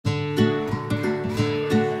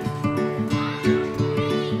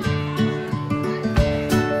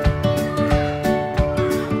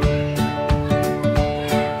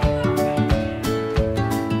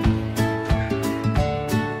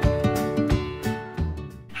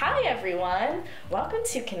everyone! Welcome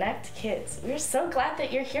to Connect Kids. We're so glad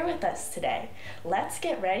that you're here with us today. Let's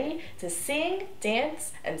get ready to sing,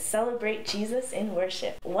 dance, and celebrate Jesus in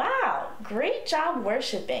worship. Wow! Great job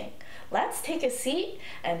worshiping. Let's take a seat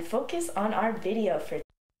and focus on our video for today.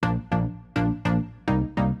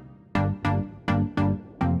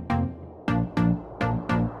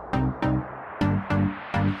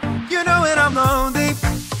 You know when I'm lonely,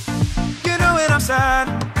 you know when I'm sad,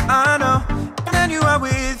 I know. And then you are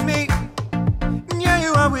with me, yeah,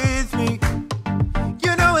 you are with me.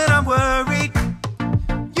 You know when I'm worried,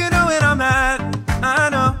 you know when I'm mad, I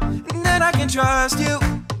know. And then I can trust you,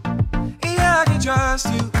 yeah, I can trust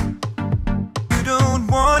you. You don't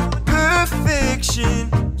want perfection,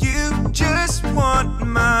 you just want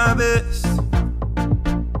my best.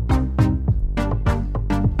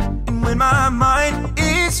 And when my mind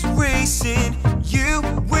is racing, you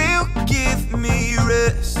will give me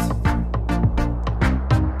rest.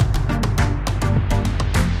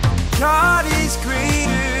 God is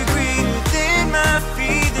greater, greater than my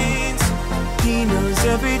feelings. He knows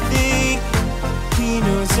everything, He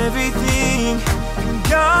knows everything.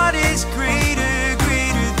 God is greater,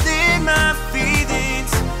 greater than my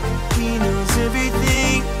feelings. He knows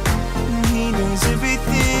everything, He knows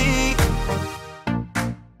everything.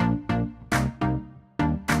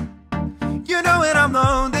 You know when I'm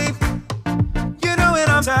lonely, you know when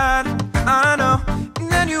I'm sad, I know.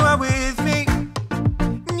 And then you are with me,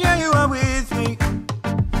 yeah, you are with me.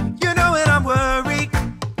 You know when I'm worried,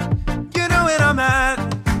 you know when I'm mad,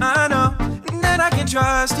 I know. And then I can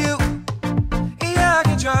trust you, yeah, I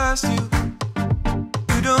can trust you.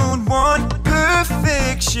 You don't want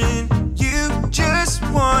perfection, you just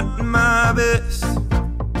want my best.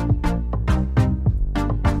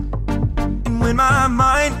 And when my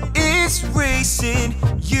mind is racing,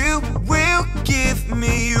 you will give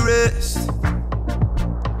me rest.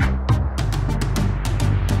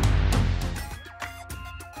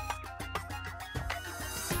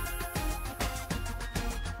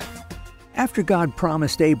 After God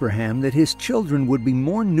promised Abraham that his children would be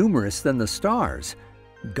more numerous than the stars,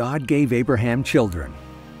 God gave Abraham children.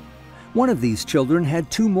 One of these children had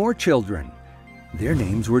two more children. Their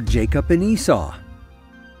names were Jacob and Esau.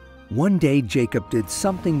 One day Jacob did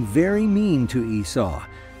something very mean to Esau.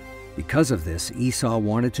 Because of this, Esau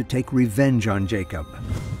wanted to take revenge on Jacob.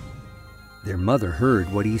 Their mother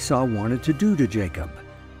heard what Esau wanted to do to Jacob,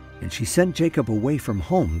 and she sent Jacob away from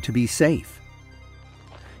home to be safe.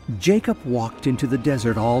 Jacob walked into the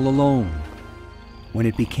desert all alone. When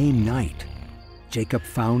it became night, Jacob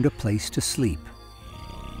found a place to sleep.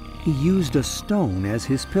 He used a stone as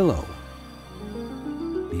his pillow.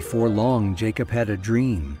 Before long, Jacob had a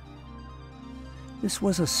dream. This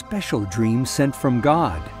was a special dream sent from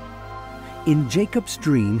God. In Jacob's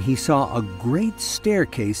dream, he saw a great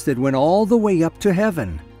staircase that went all the way up to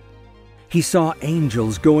heaven. He saw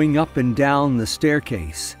angels going up and down the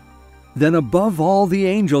staircase. Then above all the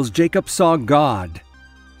angels, Jacob saw God.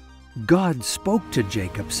 God spoke to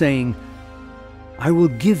Jacob, saying, "I will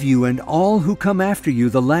give you and all who come after you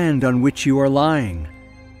the land on which you are lying.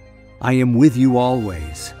 I am with you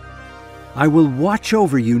always. I will watch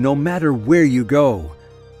over you no matter where you go,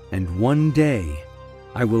 and one day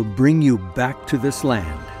I will bring you back to this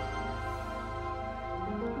land."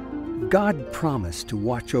 God promised to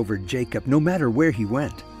watch over Jacob no matter where he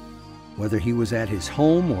went, whether he was at his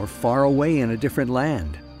home or far away in a different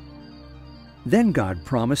land. Then God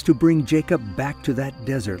promised to bring Jacob back to that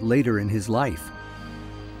desert later in his life.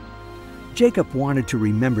 Jacob wanted to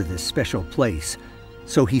remember this special place,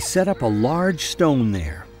 so he set up a large stone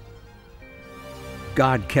there.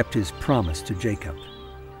 God kept his promise to Jacob,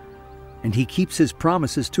 and he keeps his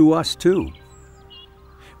promises to us too.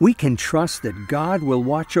 We can trust that God will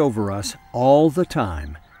watch over us all the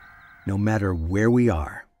time, no matter where we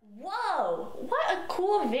are. Whoa! What a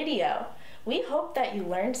cool video! We hope that you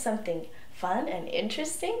learned something fun and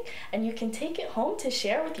interesting, and you can take it home to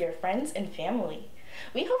share with your friends and family.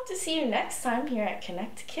 We hope to see you next time here at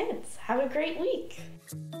Connect Kids. Have a great week!